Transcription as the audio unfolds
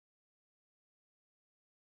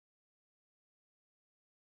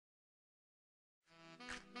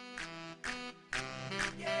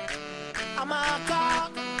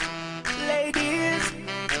Camacho, ladies,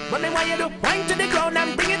 when they want you to point to the ground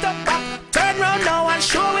and bring it up back. Turn round now and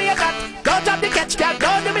show where you got. Go drop the catch, girl,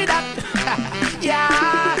 go do me that.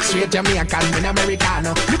 Yeah, straight Jamaican, in Americano.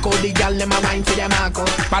 Look how the girl them a wine for them anko.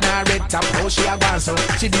 Pan her red top, how she a gone so.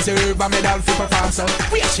 She deserve a medal for perform so.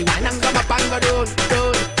 Where she wine and come up and go down,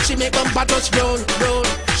 down. She make bumper touch down, down.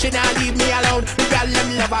 She not leave me alone. The girl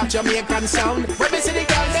them love our Jamaican sound. When we see the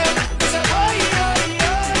girl them, we say oh yeah.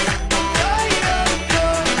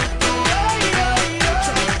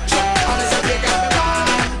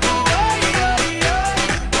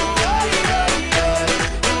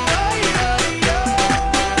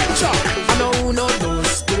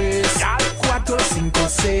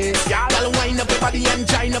 And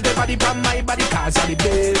join up everybody from my body cause of the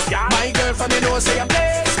bass. My girl from you know say I'm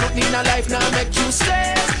blessed. Nothing in a life now make you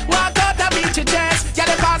stress. Walk out and beat your chest. Yeah,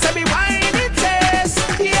 the pass every wine it says.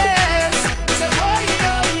 Yes. Say oh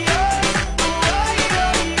yeah, yeah. Oh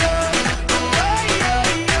yeah, yeah.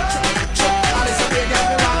 All this a big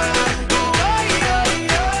everyone. Oh yeah,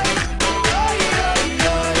 yeah. Oh yeah,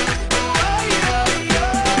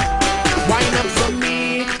 yeah. Wine up for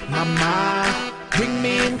me, mama. Bring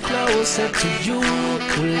me in closer to you,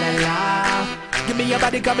 ooh la la. Give me your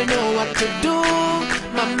body, cause me know what to do,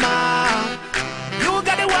 mama. You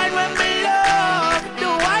got the wine when me love, the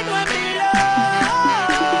wine when me love.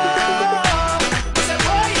 Say oh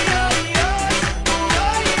yeah, yeah, oh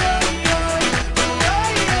yeah, yeah, oh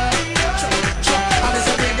yeah, yeah. All this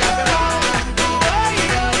a big everyone. Oh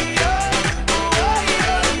yeah, yeah, oh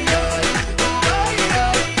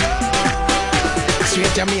yeah, yeah.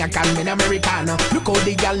 Straight Jamaican, me Americano. Look how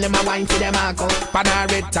the girl them a wine for them anko. Pan her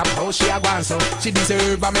red top, how she a gone so. She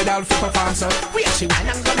deserve a medal for perform so. Where she wine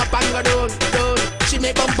and come up and go down, down. She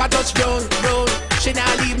make bumper touch down, down. She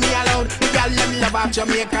not leave me alone. The girl them love our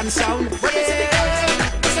Jamaican sound. When you see the girl them,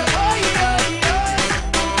 we say oh yeah, yeah.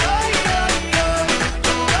 Oh yeah, yeah.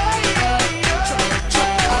 Oh yeah,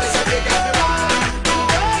 yeah. All this a big everyone. Oh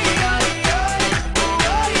yeah, yeah.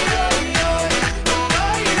 Oh yeah, yeah.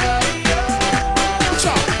 Oh yeah,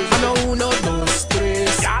 yeah. I know who know those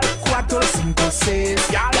stress. Cuatro, cinco, seis.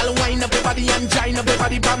 Girl wind up your body and join up your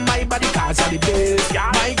body from my body cause of the bass.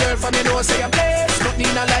 My girl from you know say I'm blessed. Nothing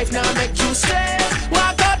in a life now make you stress.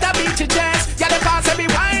 Walk out and beat your chest. Girl the pass every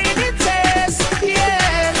wine it says.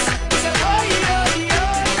 Yes. Say oh yeah,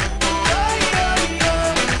 yeah. Oh yeah,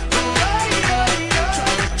 yeah. Oh yeah,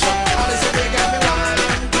 yeah. All this a big everyone.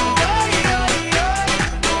 Oh yeah, yeah.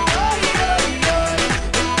 Oh yeah, yeah.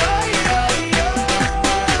 Oh yeah,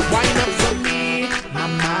 yeah. Wine up for me,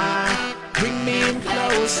 mama. Bring me in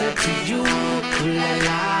closer to you, ooh la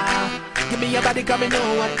la. Give me your body, cause me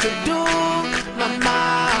know what to do, mama.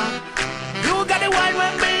 You got the wine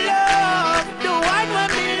when me love, the wine when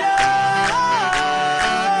me love.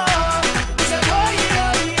 Say oh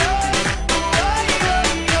yeah, yeah. Oh yeah,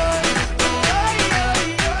 yeah. Oh yeah,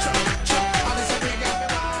 yeah. All this a big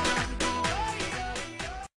everyone.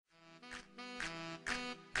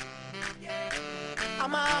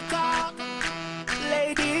 I'm a cock,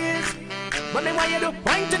 ladies. When they want you to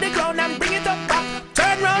point to the ground and bring it up back.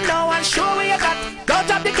 Turn round now and show where you got. Go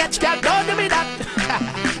drop the catch, girl, go do me that.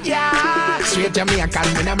 Yeah, straight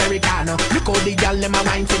Jamaican, in Americano. Look how the girl them a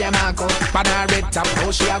wine for them anko. Pan her red top,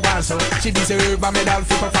 how she a gone so. She deserve a medal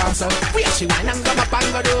for perform so. Where she wine and come up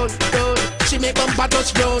and go down, down. She make bumper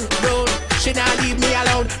touch down, down. She not leave me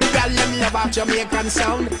alone. The girl them love our Jamaican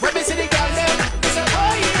sound. When we see the girl them, we say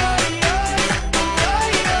oh yeah, yeah.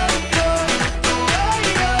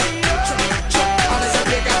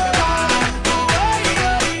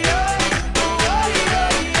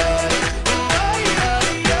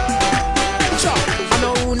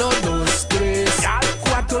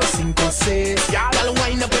 Girl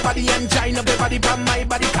wind up your body and join up your body from my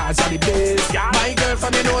body cause of the bass. My girl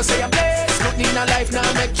from you know say I'm blessed. Nothing in a life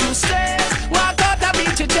now make you stress. Walk out and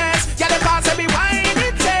beat your chest. Yeah, the pass every wine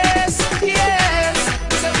it says. Yes.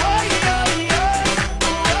 Say oh yeah, yeah. Oh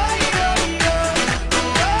yeah, yeah. Oh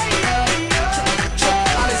yeah,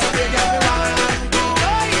 yeah. All this a big everyone. Oh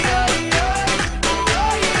yeah, yeah. Oh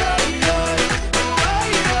yeah, yeah. Oh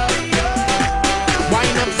yeah, yeah.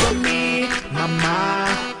 Wine up for me, mama.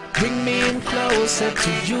 Bring me in closer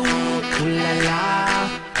to you, ooh la la.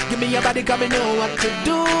 Give me your body, cause me know what to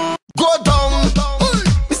do. Go down,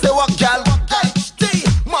 Mr. Walk Gal.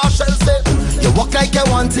 Marshall said, you walk like you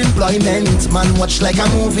want employment. Man, watch like a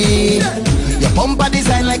movie. Your bumper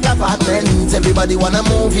design like apartments. Everybody want a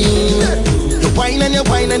movie. You whine and you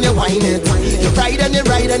whine and you whine it. You ride and you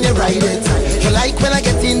ride and you ride it. You like when I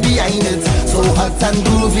get in behind it. So hot and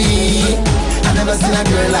groovy. I never never seen a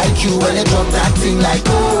girl like you when you drop that thing like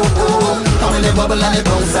oh, oh. And when you bubble and you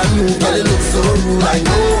bounce and move, girl, you look so rude like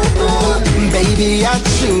oh, oh. Baby, I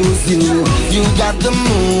choose you. You got the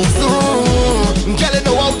moves, oh. Girl, you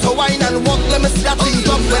know how to wine and walk. Let me see that thing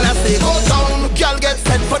up when I say go down. Girl, get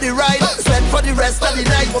set for the ride, set for the rest of the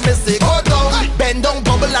night. When me say go down, bend down,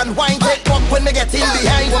 bubble and wine. Take walk when me get in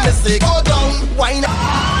behind. When me say go down, wine.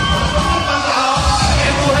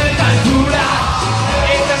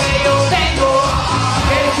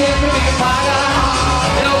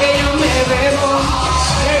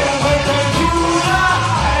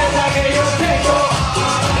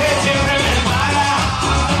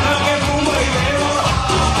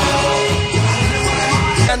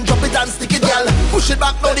 And drop it and stick it, girl. Push it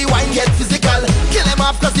back, now the wine get physical. Kill them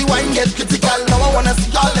off cause the wine get critical. Now I wanna see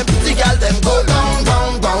all them pretty girl, them go down,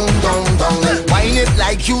 down, down, down, down. Wine it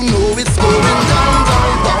like you know it's going down,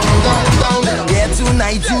 down, down, down, down. Yeah,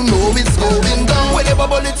 tonight you know it's going down. When you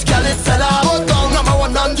bubble it, girl, it's a lot. Go down, number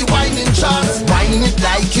one on the whining charts. Wine it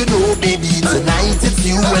like you know, baby, tonight it's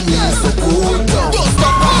you and me, so go down. Don't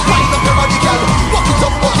stop, wine up your body, girl. Walk it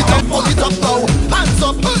up, walk it up, walk it up now. Hands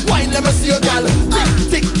up, wine, let me see you, girl.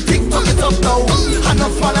 Tick, tick, tick, walk it up now. And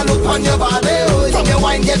up and I look on your body, oh. From your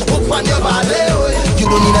wine, get hooked on your body, oh. You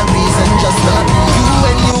don't need a reason, just love you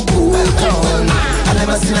when you go down. I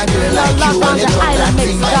never seen a girl like you when you drop that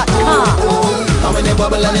thing like oh, oh. And when you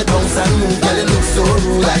bubble and you bounce and move, girl, you look so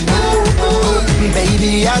rude like oh, oh.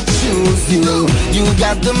 Baby, I choose you. You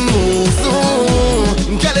got the moves, oh.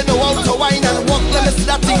 Girl, you know how to wine and walk. Let me see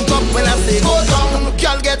that thing up when I say go down.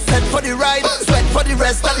 Girl, get set for the ride, sweat for the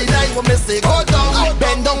rest of the night. When me say go down,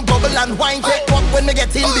 bend down, bubble and wine. Take walk when me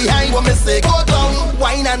get in behind. When me say go down,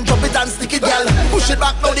 wine and drop it and stick it, girl. Push it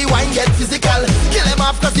back, now the wine get physical. Kill them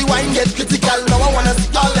off cause the wine get critical. Now I wanna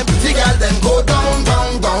see all them pretty girl, them go down,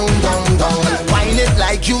 down, down, down, down. Wine it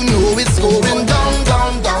like you know it's going down,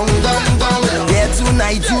 down, down, down, down. Yeah,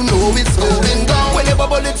 tonight you know it's going down. When you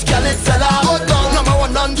bubble it, girl, it's a lot. Go down, number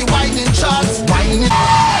one on the whining charts. Wine it.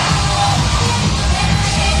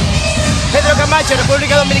 Pedro Camacho,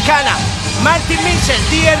 República Dominicana. Martin Mitchel,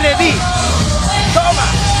 DRD. Toma.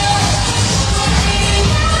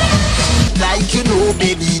 Like you know,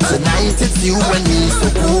 baby, tonight it's you and me, so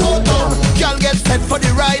go down. Girl, get set for the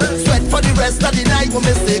ride, sweat for the rest of the night. When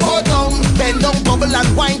me say go down, bend down, bubble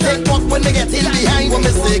and wine. Take walk when they get in behind. When me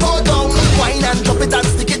say go down, wine and drop it and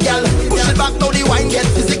stick it, girl. Push it back, now the wine get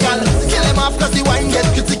physical. Kill them off cause the wine get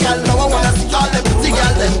critical. Now I wanna see all them pretty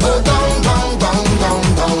girl, then go down, down, down, down,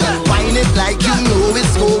 down. Wine it like you know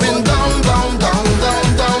it's going down, down, down, down,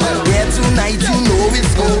 down. Yeah, tonight you know it's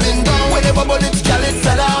going down. When you bubble it, girl, it's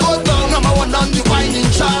a lot. Go down, number one on the whining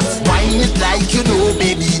charts. Wine it like you know,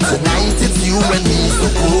 baby, tonight it's you and me, so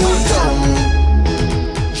go down.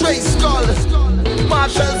 Trace Skull,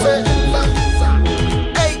 Marshall Fay,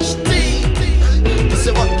 HD.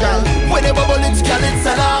 Say what, girl? When you bubble it, girl, it's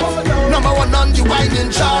a lot. Number one on the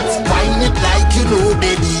whining charts. Wine it like you know,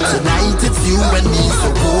 baby, tonight it's you and me,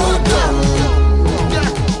 so go down.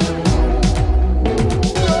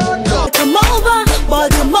 Come over, boy,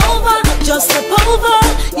 come over, just step over,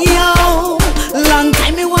 yo. Long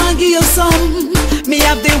time me want give you some. Me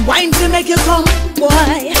have the wine to make you come,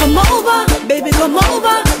 boy. Come over, baby, come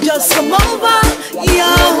over, just come over, yo.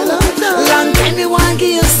 Long time me want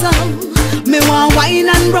give you some. Me want wine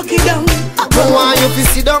and rock it down. Me want you to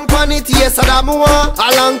sit down on it, yes, and I want.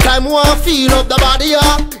 A long time want feel up the body,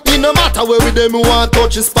 yeah. It no matter where we them, me want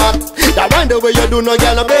touch the spot. That wind the way you do, no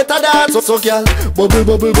girl, no better than. So girl, bubble,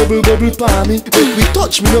 bubble, bubble, bubble for me. Make we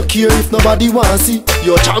touch, me no care if nobody want see.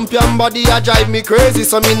 Your champion body, you drive me crazy.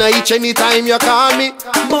 So me no itch anytime you call me.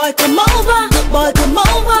 Boy, come over,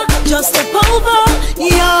 just step over,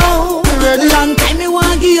 yo. Long time me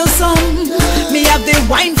want give you some. Me have the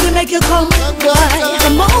wine to make you come, boy.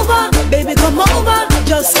 Come over, baby, come over,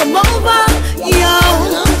 just come over, yo.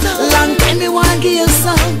 Long time me want give you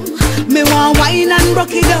some. Me want wine and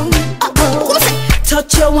rock it down.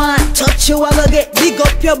 Touch your one, touch you, I go get. Dig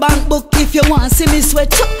up your bank book if you want. See me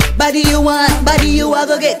sweat. Body you want, body you, I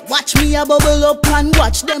go get. Watch me a bubble up and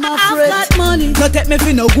watch them afraid. I've got money, no take me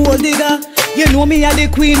for no gold digger. You know me a the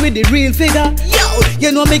queen with the real figure. Yo,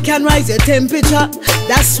 you know me can rise your temperature.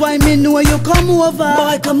 That's why me know you come over.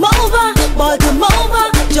 Boy, come over,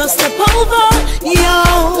 just step over, yo.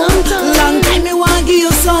 Long time me want give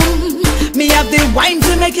you some. Me have the wine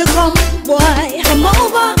to make you come, boy. Come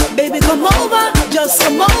over, baby, come over, just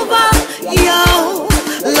come over, yo.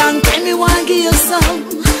 Long time me want give you some.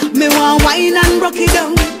 Me want wine and rock it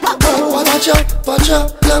down. Watch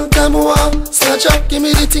out, long time want. Snatch up, give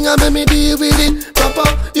me the thing and make me deal with it.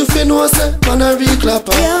 Papa, you feel no say, man a real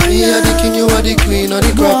clapper. Yeah, me a the king, you are the queen of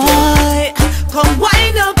the crapper. Boy, Come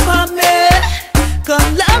wind up on me.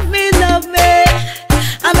 Come love me,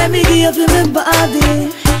 and let me give you my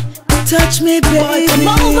body. Touch me, baby.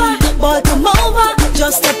 Boy, come over,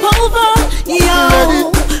 just step over.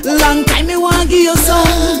 Yo, long time me want give you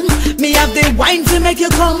some. Me have the wine to make you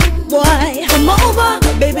come. Boy, come over,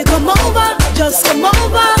 baby, come over, just come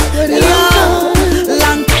over. Yo,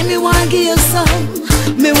 long time me want give you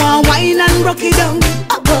some. Me want wine and rock it down.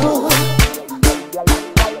 Oh.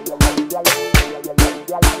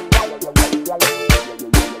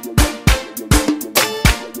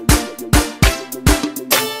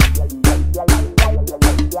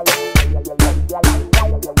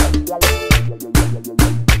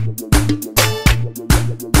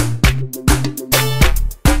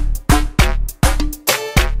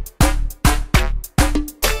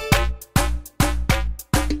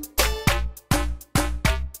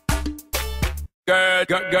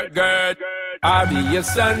 Good. I'll be your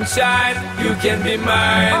sunshine, you can be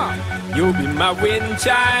mine. You'll be my wind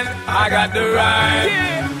chime, I got the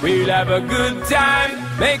rhyme. We'll have a good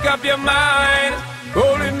time, make up your mind.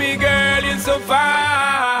 Roll with me, girl, you're so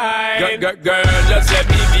fine. Girl, just let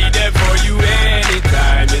me be there for you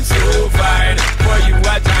anytime. You're so fine, for you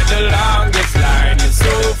I time the longest line. You're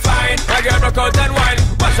so fine, my girl, rock out and wine.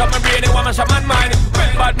 Mash up my brain and mash up my mind.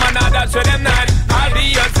 Bad man, that's where them nine. I'll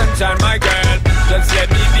be your sunshine, my girl. Just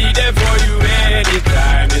let me be there for you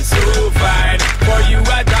anytime. You're so fine, for you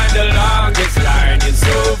I time the longest line. You're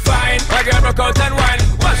so fine, my girl, rock out and wine.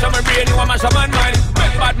 Mash up my brain and mash up my mind.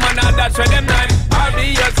 Bad man, that's where them nine. I'll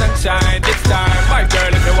be your sunshine this time, my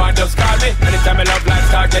girl. If you want, just call me. Anytime my love life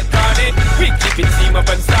start get corny, we keep it team up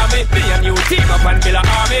and stormy. Be a new team up and build a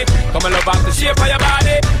army. Come and love off the shape of your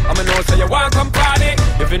body. I'ma know say you want come party.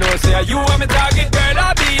 If you know say you want me target, girl,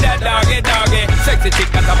 I'll be that doggy. Sexy chick,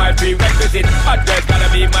 that's my prerequisite. Hot girls gotta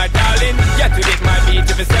be my darling. Yet with it might be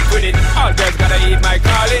to be step with it. All girls gotta eat my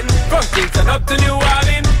calling. From Kingston up to New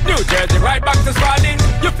Orleans, New Jersey right back to Spalding.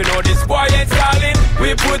 You know this boy ain't stalling.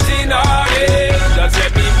 We put in all in. Just let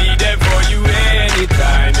me be there for you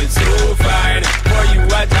anytime. It's so fine, for you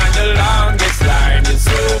I time the longest line. It's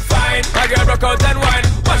so fine, my girl, rock out and wine.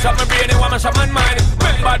 Mash up my brain and mash up my mind.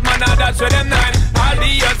 Bad man, that's where them nine. I'll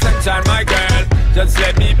be your sunshine, my girl. Just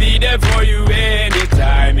let me be there for you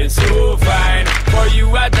anytime. It's so fine, for you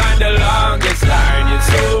I time the longest line. You're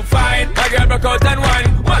so fine, my girl, rock out and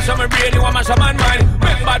wine. Mash up my brain and mash up my mind.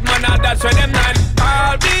 Bad man, that's where them nine.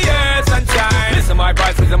 I'll be your sunshine. Listen my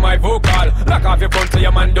voice, listen my vocal. Lock off your phone to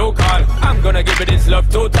your man do call. I'm gonna give you this love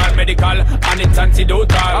total, medical and it's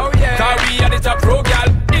antidotal. Oh yeah, cause we are the top pro girl,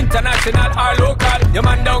 international or local. Your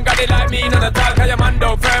man don't got it like me, none at all. Cause your man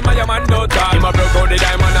don't firm and your man don't tall. Him a broke out the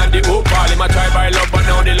diamond and the opal. Him a try by love but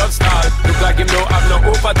now the love stall. Look like him don't have no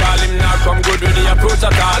hope at all. Him not come good with the approach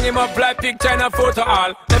at all. Him up like picture and a photo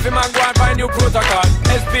all. If him man go and find new protocol,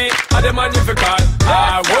 SP are the man you fi call.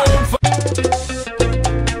 I won't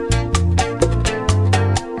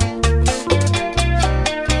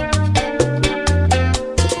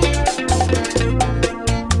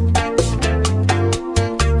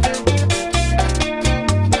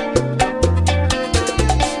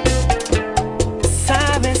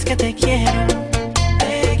te quiero,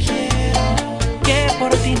 que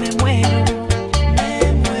por ti me muero,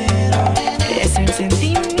 es el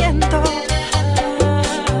sentimiento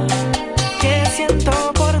que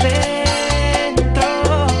siento por dentro.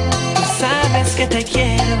 Tú sabes que te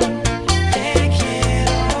quiero,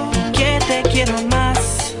 y que te quiero más.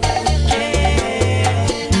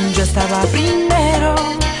 Yo estaba primero,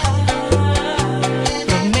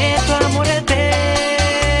 prometo amor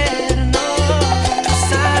eterno.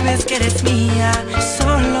 Sabes que eres mía,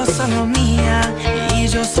 solo mía, y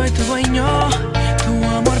yo soy tu dueño, tu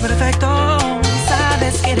amor perfecto.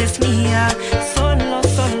 Sabes que eres mía, solo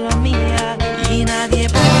mía, y nadie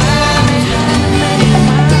podrá dejarme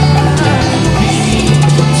más.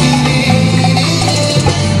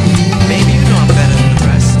 Baby, you know I'm better than the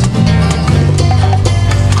rest.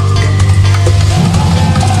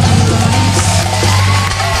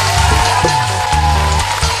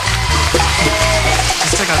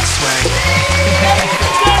 Just check out the swag.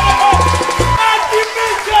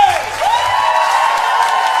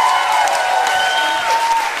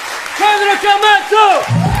 Pedro Camacho!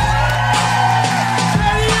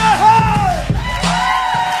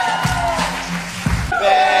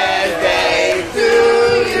 Birthday to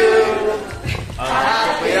you.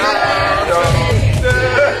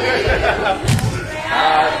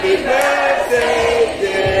 Happy birthday,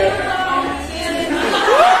 dear.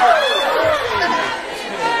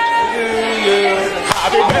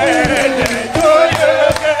 Happy birthday to you.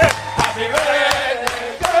 Happy birthday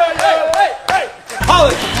to you. Hey, hey.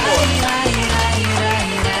 Holly.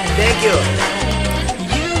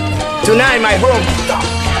 tonight, my home.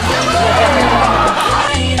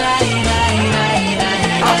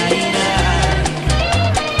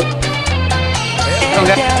 Él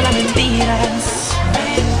te habla mentiras,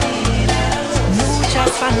 muchas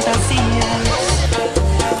fantasías.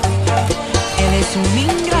 Él es un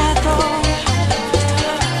ingrato,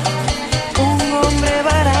 un hombre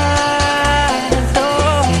barato.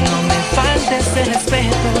 No me faltes de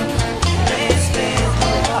respeto,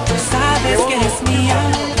 tú sabes que eres mía,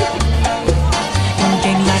 aunque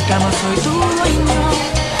en la cama soy tu dueño.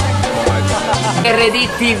 RD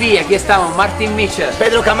TV, aquí estamos, Martin Mitchell.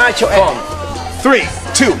 Pedro Camacho. 3,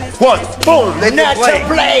 2, 1, boom, the natural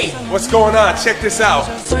play. What's going on? Check this out.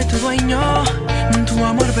 Soy tu dueño, tu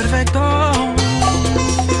amor perfecto.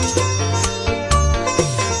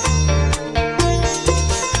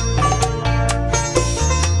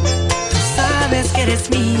 Tú sabes que eres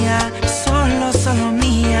mía, solo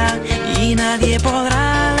mía, y nadie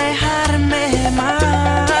podrá